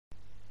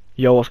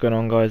Yo, what's going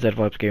on, guys? Ed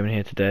Vibes Gaming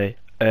here today.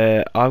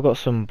 I've got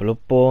some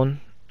Bloodborne.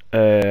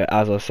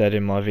 As I said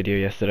in my video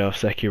yesterday of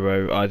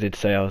Sekiro, I did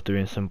say I was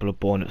doing some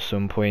Bloodborne at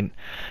some point,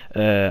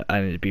 and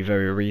it'd be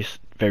very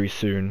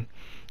soon.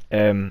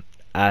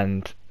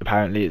 And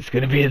apparently it's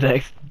gonna be the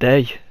next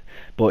day.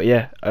 But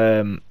yeah,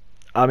 I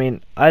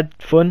mean, I had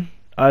fun.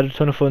 I had a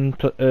ton of fun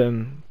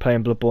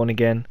playing Bloodborne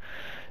again.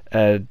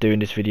 Doing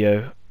this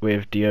video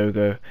with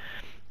Diogo.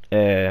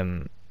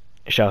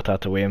 Shout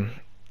out to him.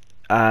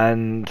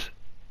 And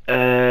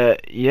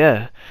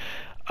yeah.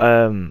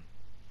 Um,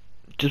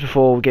 just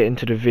before we get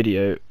into the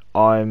video,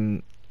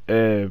 I'm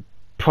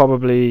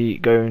probably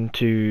going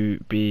to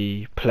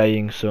be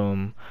playing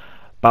some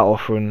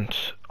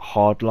Battlefront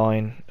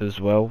Hardline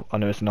as well. I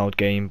know it's an old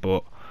game,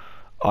 but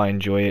I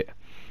enjoy it.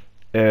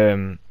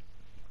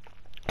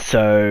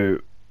 So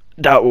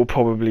that will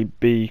probably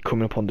be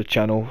coming up on the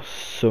channel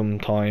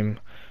sometime,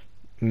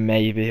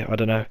 maybe, I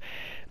don't know.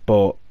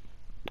 But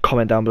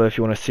comment down below if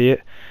you want to see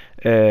it.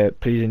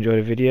 Please enjoy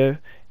the video.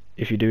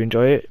 If you do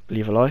enjoy it,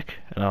 leave a like,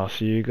 and I'll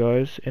see you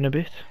guys in a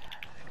bit.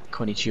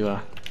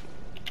 Konnichiwa.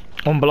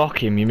 Unblock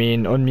him, you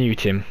mean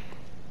unmute him?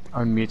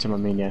 Unmute him, I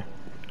mean, yeah.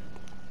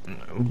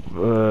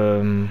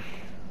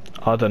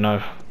 I don't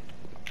know.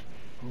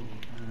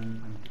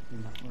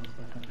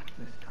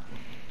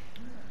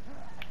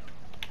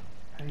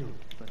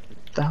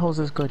 The hell's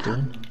this guy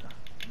doing?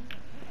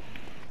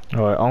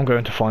 Alright, I'm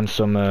going to find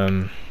some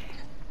No,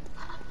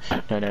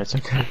 it's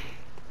okay.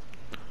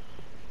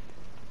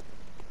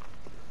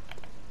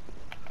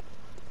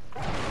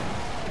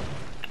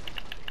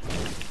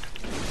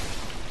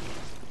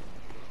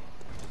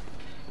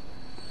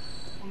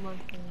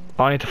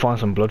 I need to find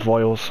some blood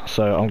vials,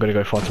 so I'm gonna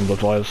go find some blood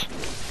vials.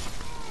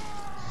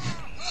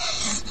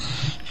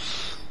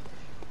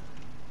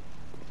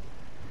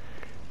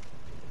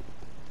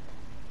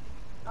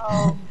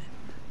 Oh.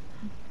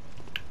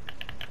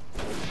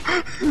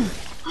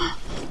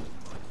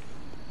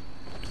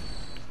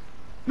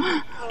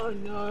 Oh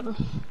no.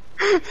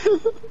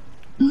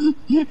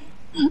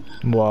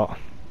 What?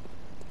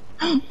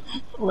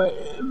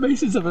 Wait,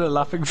 Mason's having a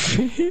laughing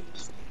fit.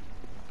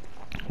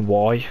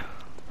 Why?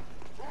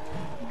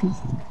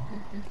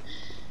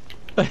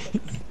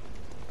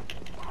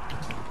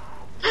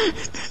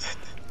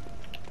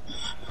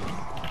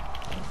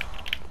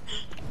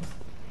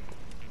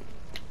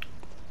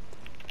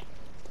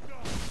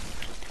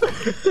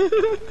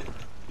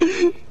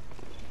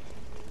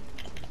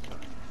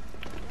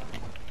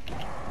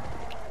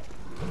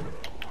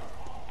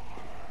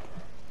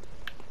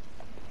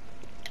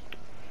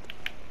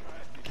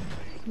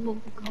 Oh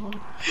god.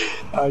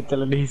 I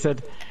tell him, he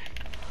said,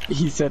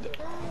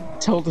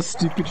 tell the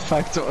stupid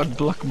fact to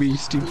unblock me, you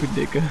stupid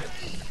nigga.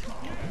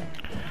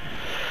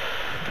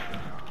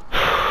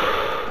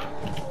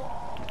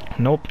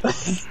 Nope.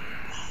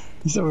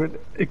 So,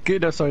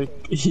 no, sorry.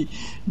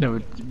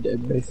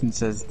 Mason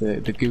says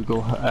the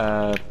Google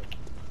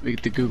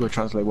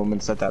Translate woman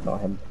said that,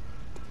 not him.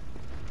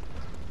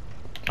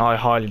 I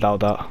highly doubt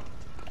that.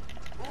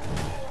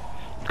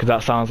 Because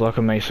that sounds like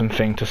a Mason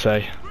thing to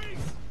say.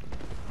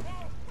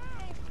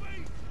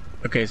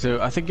 Okay,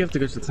 so I think you have to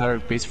go to the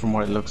cleric beast from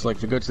what it looks like.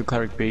 If you go to the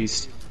cleric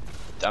beast,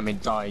 I mean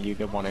die, you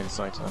get one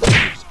insight.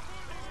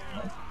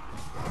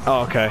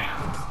 Oh, okay.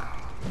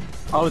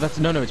 Oh, that's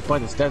no, it's by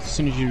this. That's as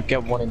soon as you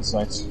get one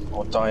insight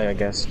or die, I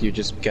guess you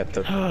just get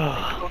the.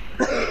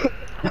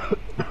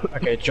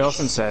 Okay,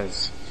 Jocelyn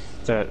says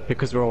that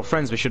because we're all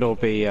friends, we should all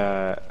be,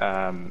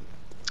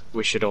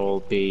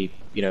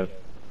 you know,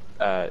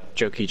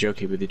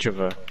 jokey with each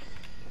other.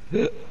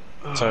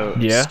 So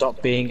Yeah.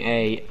 stop being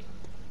a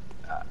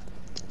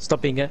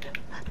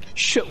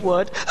shit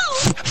word.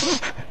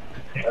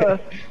 I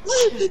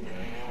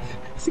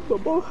think my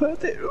mom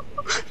heard it.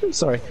 I'm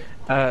sorry.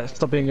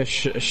 Stop being a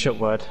shit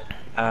word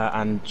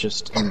and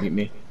just unmute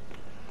me.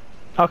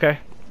 Okay.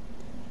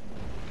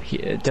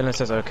 Dylan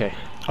says okay.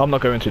 I'm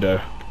not going to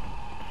though.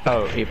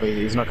 Oh,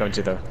 he's not going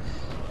to though.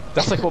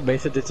 That's like what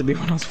Mason did to me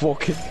when I was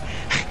walking.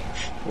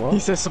 What? He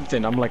says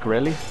something, I'm like,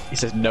 really? He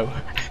says no.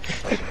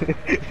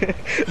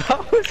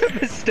 That was a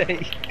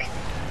mistake.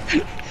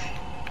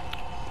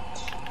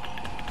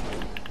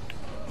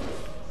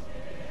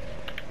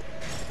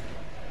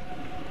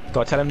 Do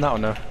I tell him that or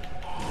no?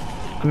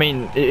 I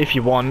mean, if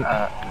you want.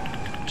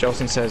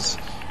 Jolson says,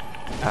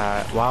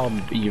 wow,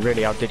 you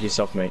really outdid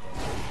yourself, mate.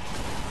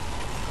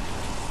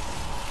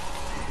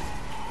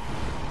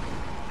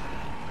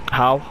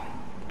 How?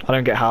 I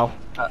don't get how.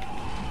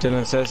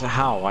 Dylan says,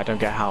 how? I don't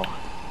get how.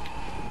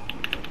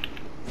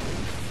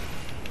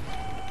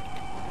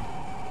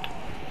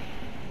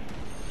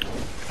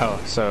 Oh,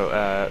 so,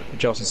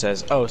 Jolson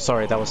says, oh,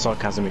 sorry, that was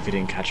sarcasm if you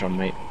didn't catch on,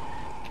 mate.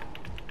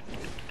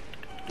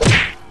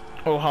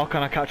 Oh, how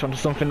can I catch on to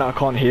something that I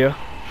can't hear?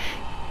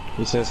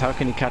 He says, how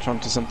can you catch on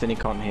to something you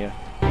can't hear?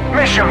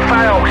 Mission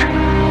failed.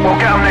 We'll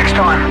get them next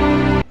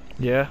time.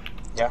 Yeah.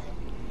 Yeah.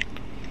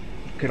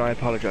 Can I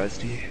apologise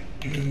to you?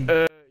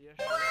 Yeah.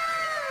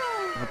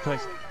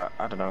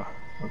 I don't know.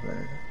 I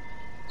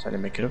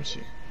didn't make it up to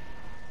you.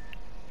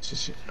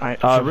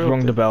 I've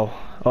rung the bell.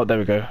 Oh, there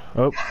we go.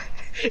 Oh.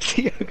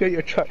 Diogo,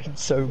 you're trying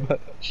so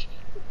much.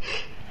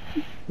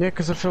 Yeah,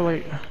 because I feel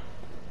like...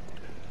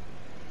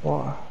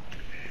 What?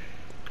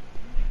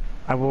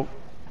 I will...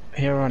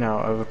 Here on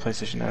out over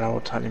PlayStation and I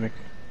will totally make...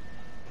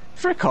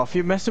 Frick off,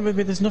 you're messing with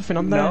me, there's nothing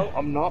on there. No,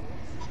 I'm not.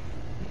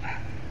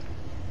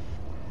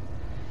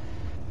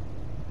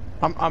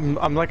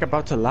 I'm like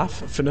about to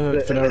laugh for no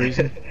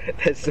reason.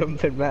 There's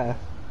something there.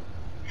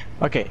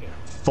 Okay,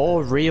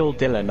 for real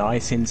Dylan, I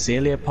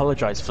sincerely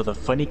apologise for the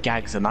funny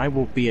gags and I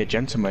will be a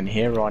gentleman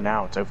here on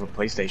out over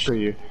PlayStation. Screw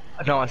you.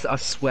 No, I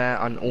swear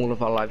on all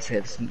of our lives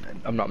here,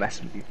 I'm not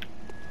messing with you.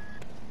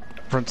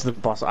 Front to the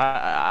boss.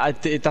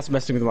 That's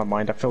messing with my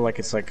mind. I feel like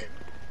it's like...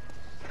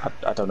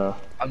 I don't know.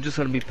 I'm just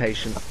gonna be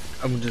patient.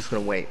 I'm just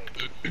gonna wait.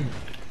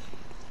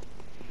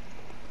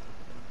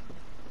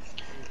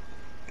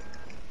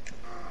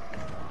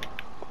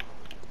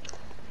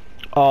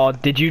 Oh,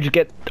 did you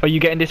get? Are you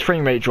getting this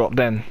frame rate drop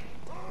then?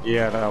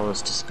 Yeah, that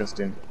was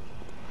disgusting.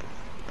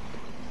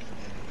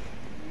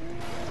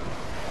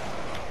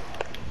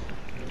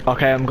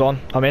 Okay, I'm gone.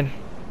 I'm in.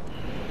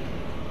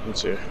 Me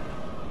too.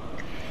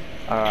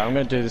 I'm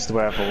gonna do this the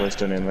way I've always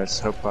done it.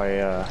 Let's hope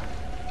I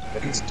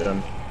get this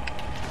done.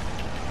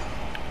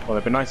 Well,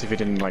 it'd be nice if you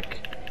didn't like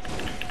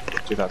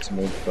do that to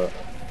me, but.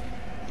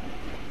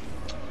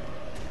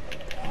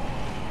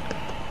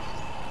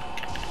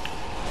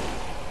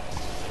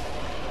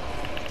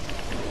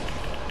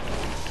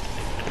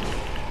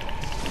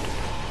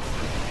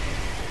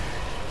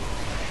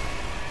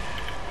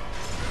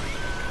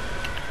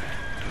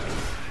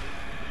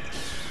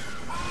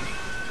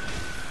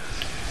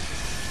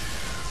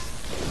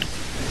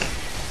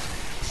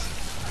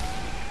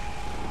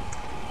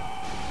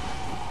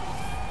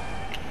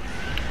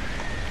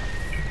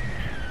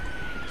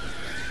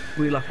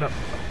 What are you laughing at?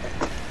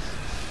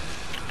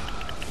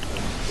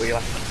 What are you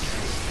laughing at?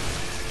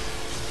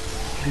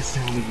 Please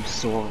tell me you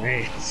saw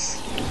it.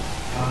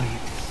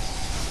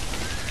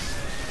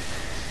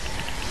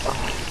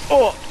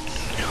 Oh!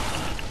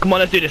 Come on,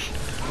 let's do this.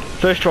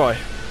 First try.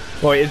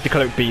 Well, it is the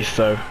Cloak Beast,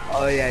 so.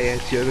 Oh yeah,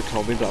 Diogo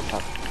told me about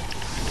that.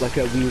 Like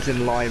we was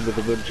in line with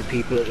a bunch of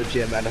people at the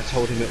gym and I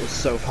told him it was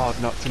so hard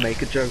not to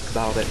make a joke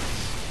about it.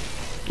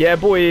 Yeah,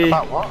 boy.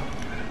 About what?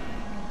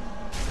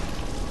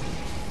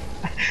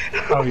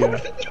 Oh yeah.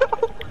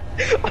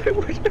 I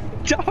would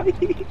have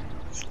died.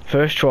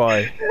 First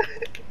try.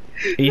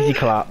 Easy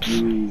collapse.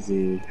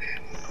 Easy.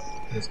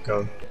 Let's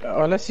go.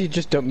 Unless you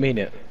just don't mean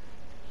it.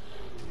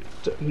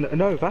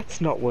 No,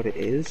 that's not what it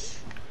is.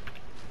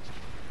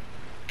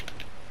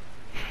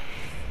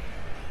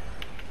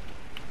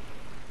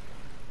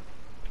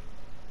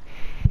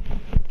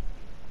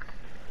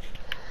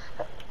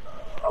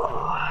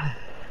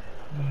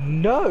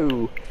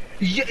 No!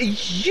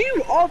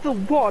 You are the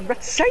one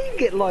that's saying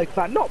it like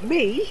that, not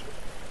me!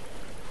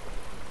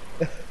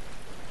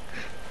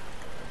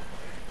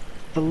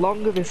 The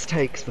longer this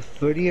takes, the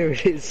funnier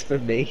it is for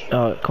me.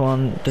 Oh, come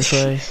on, this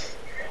way.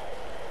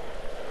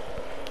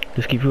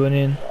 Just keep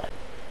running.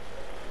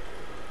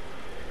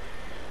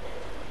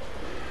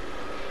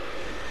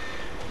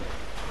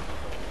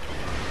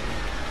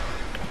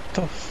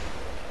 Tough.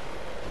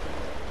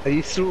 Are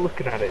you still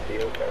looking at it,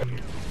 Diogo?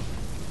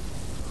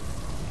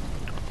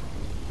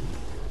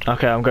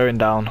 Okay, I'm going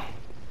down.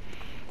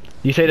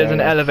 You say there's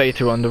an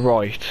elevator on the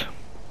right?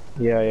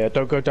 Yeah,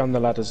 don't go down the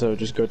ladder, so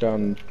just go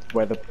down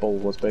where the ball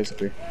was,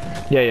 basically.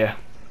 Yeah.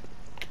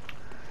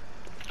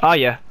 Ah,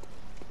 yeah.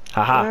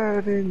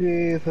 Haha.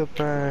 There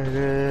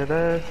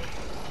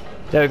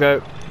we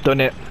go.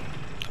 Done it.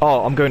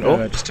 Oh, I'm going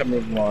up. Just tell me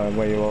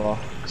where you are,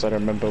 because I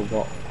don't remember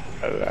what.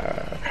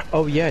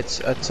 Oh yeah,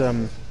 it's at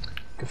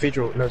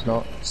Cathedral. No, it's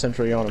not.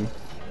 Central Yarnum.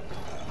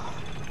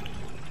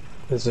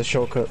 There's a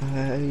shortcut.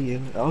 Yeah.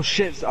 Oh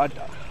shit!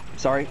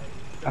 Sorry,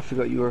 I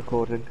forgot you were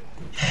recording.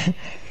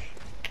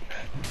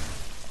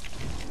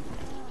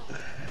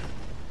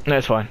 No,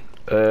 it's fine.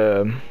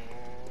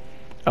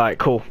 Alright,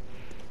 cool.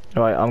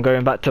 Alright, I'm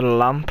going back to the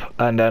lamp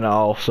and then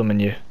I'll summon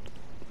you.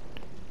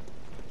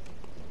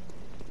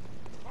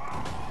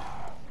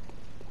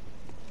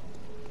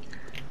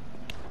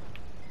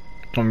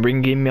 I'm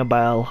ringing my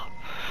bell.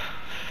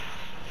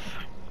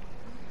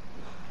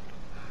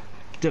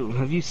 Dylan,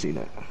 have you seen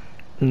it?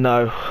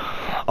 No,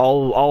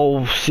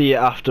 I'll see it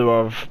after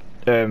I've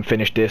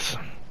finished this.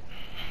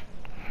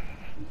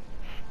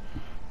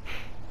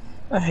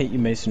 I hate you,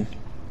 Mason.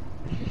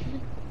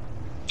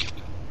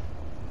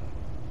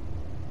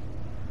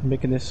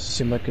 Making this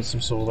seem like it's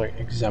some sort of like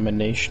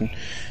examination.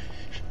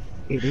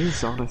 It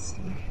is,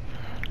 honestly.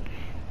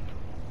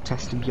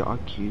 Testing your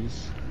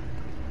IQs.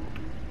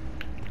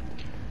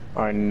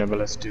 Alright, never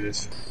let's do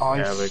this.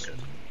 Yeah, we're good.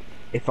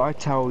 If I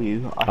tell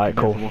you, I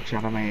can never watch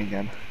anime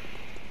again.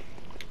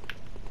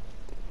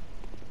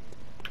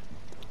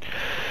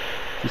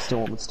 You still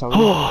want me to tell you?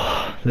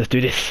 Oh, let's do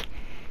this.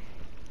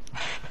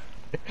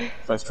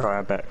 First try,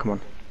 I bet. Come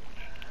on.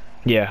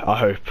 Yeah, I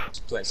hope. Let's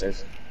play it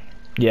safe.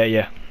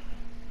 Yeah.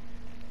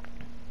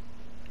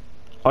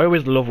 I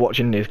always love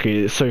watching this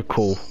because it's so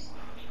cool.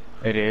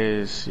 It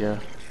is, yeah.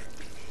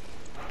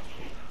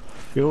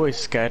 You always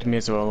scared me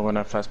as well when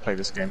I first played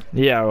this game.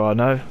 Yeah, well, I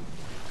know.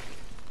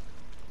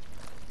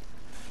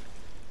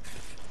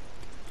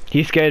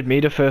 He scared me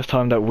the first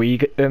time that we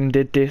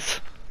did this.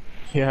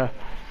 Yeah.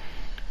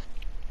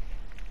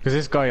 Because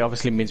this guy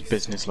obviously means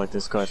business, like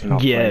this guy's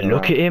not Yeah, playing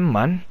look around. at him,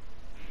 man.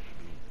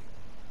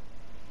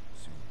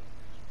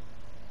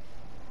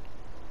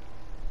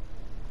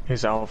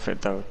 His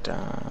outfit though,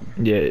 damn.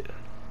 Yeah.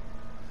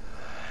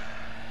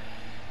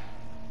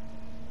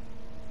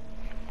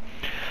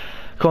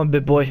 Come on,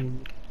 big boy.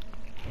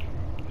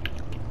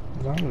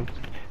 No.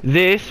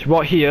 This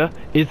right here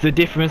is the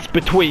difference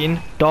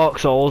between Dark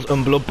Souls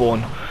and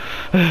Bloodborne.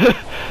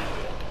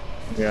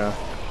 Yeah.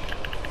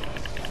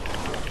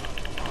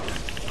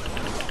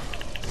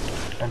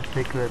 And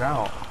figure it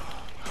out.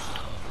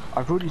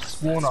 I've already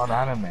sworn on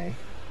anime.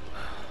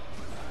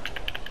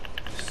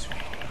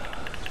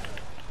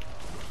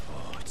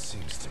 Oh, it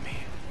seems to me.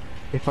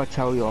 If I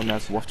tell you, I'll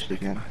never watch it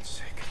again.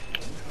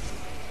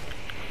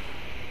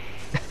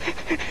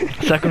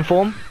 Second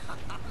form?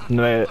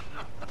 No.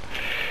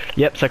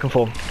 Yep, second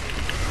form.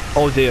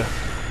 Oh dear.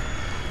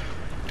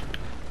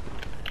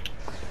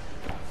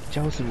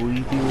 Joseph, will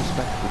you be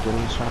respectful?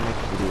 Dylan's trying to make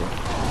a video.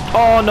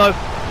 Oh no!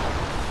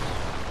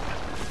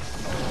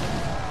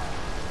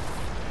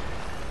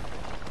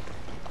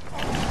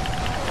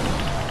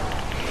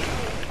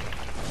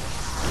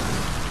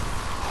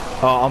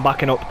 Oh, I'm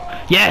backing up.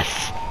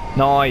 Yes!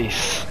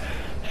 Nice!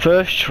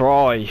 First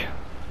try.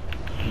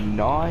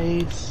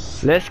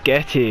 Nice. Let's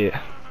get it.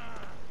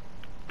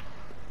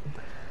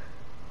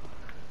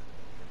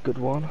 Good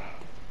one,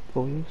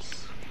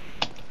 boys.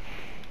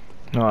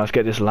 No, let's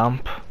get this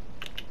lamp.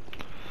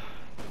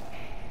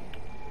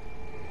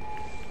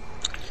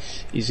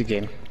 Easy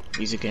game.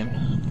 Easy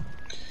game.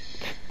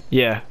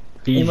 Yeah,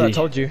 Even I easy.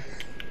 told you.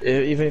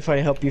 Even if I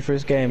help you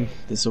first game,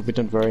 this will be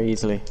done very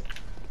easily.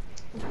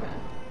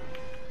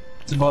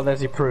 Well,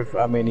 there's your proof.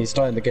 I mean, he's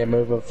starting the game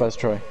over first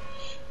try.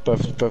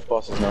 Both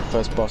bosses now,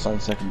 first boss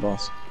and second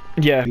boss.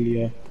 Yeah,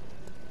 Yeah.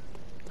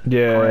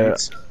 yeah.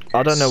 Great.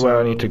 I don't know where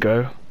I need to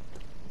go.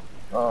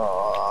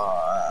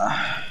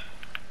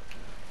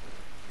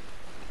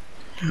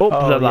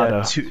 Up the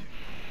ladder.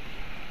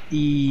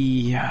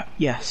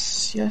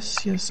 Yes, I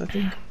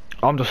think.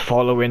 I'm just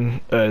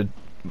following a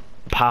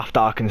path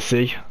that I can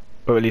see,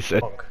 or at least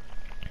a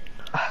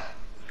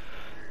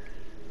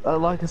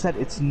Like I said,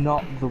 it's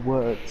not the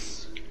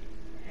words.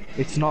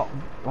 It's not.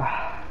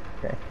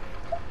 Okay.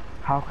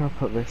 How can I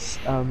put this?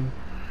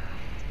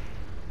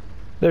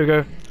 There we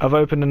go. I've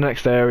opened the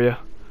next area.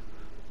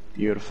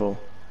 Beautiful.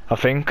 I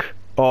think.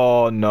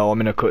 Oh no, I'm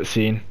in a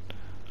cutscene.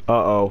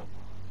 Uh-oh.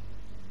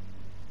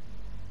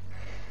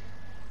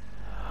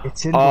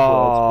 It's in the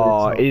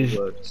Oh, words, but it's not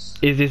the words.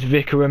 is this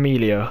Vicar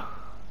Amelia?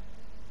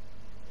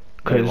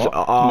 Because Wait,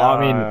 what? I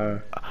mean,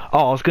 No.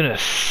 oh, I was gonna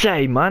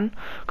say, man,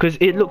 because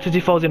it looked as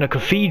if I was in a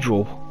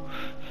cathedral.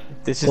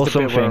 This is or the bit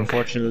where, something.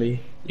 unfortunately,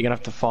 you're gonna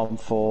have to farm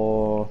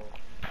for...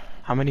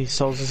 How many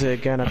souls is it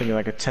again? I think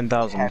like a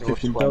 10,000, 10 or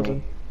 15,000.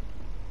 20.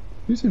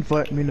 Who's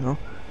inviting me now?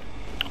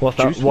 What's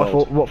that? Juice What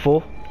for? WRLD. What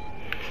for?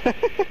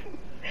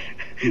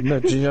 No,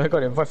 I got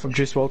an invite from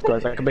Juice WRLD,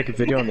 guys. I can make a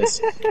video on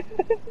this.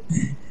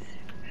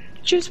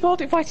 Juice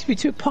WRLD invited me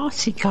to a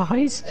party,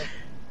 guys.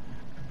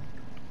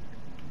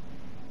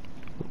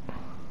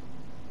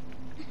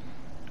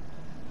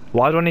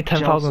 Why do I need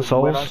 10,000 Joseph,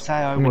 when souls? say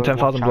I mean won't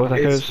 10,000 watch blood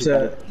anime, echoes.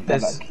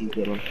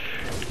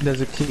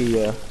 There's a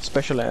key,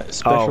 special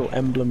Oh.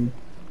 emblem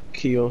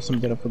key or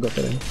something. I forgot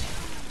the name.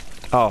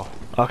 Oh,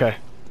 okay.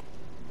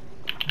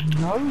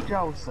 No,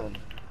 Jolson.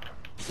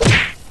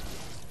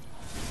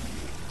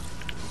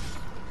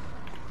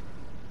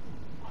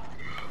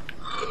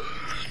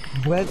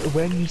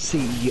 When you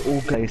see your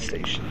all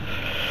PlayStation,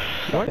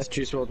 Why is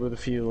Juice WRLD with a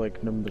few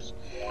like numbers?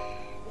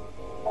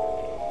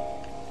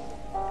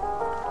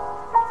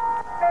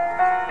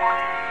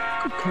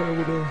 Good call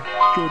with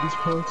Jordy's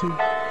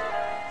party.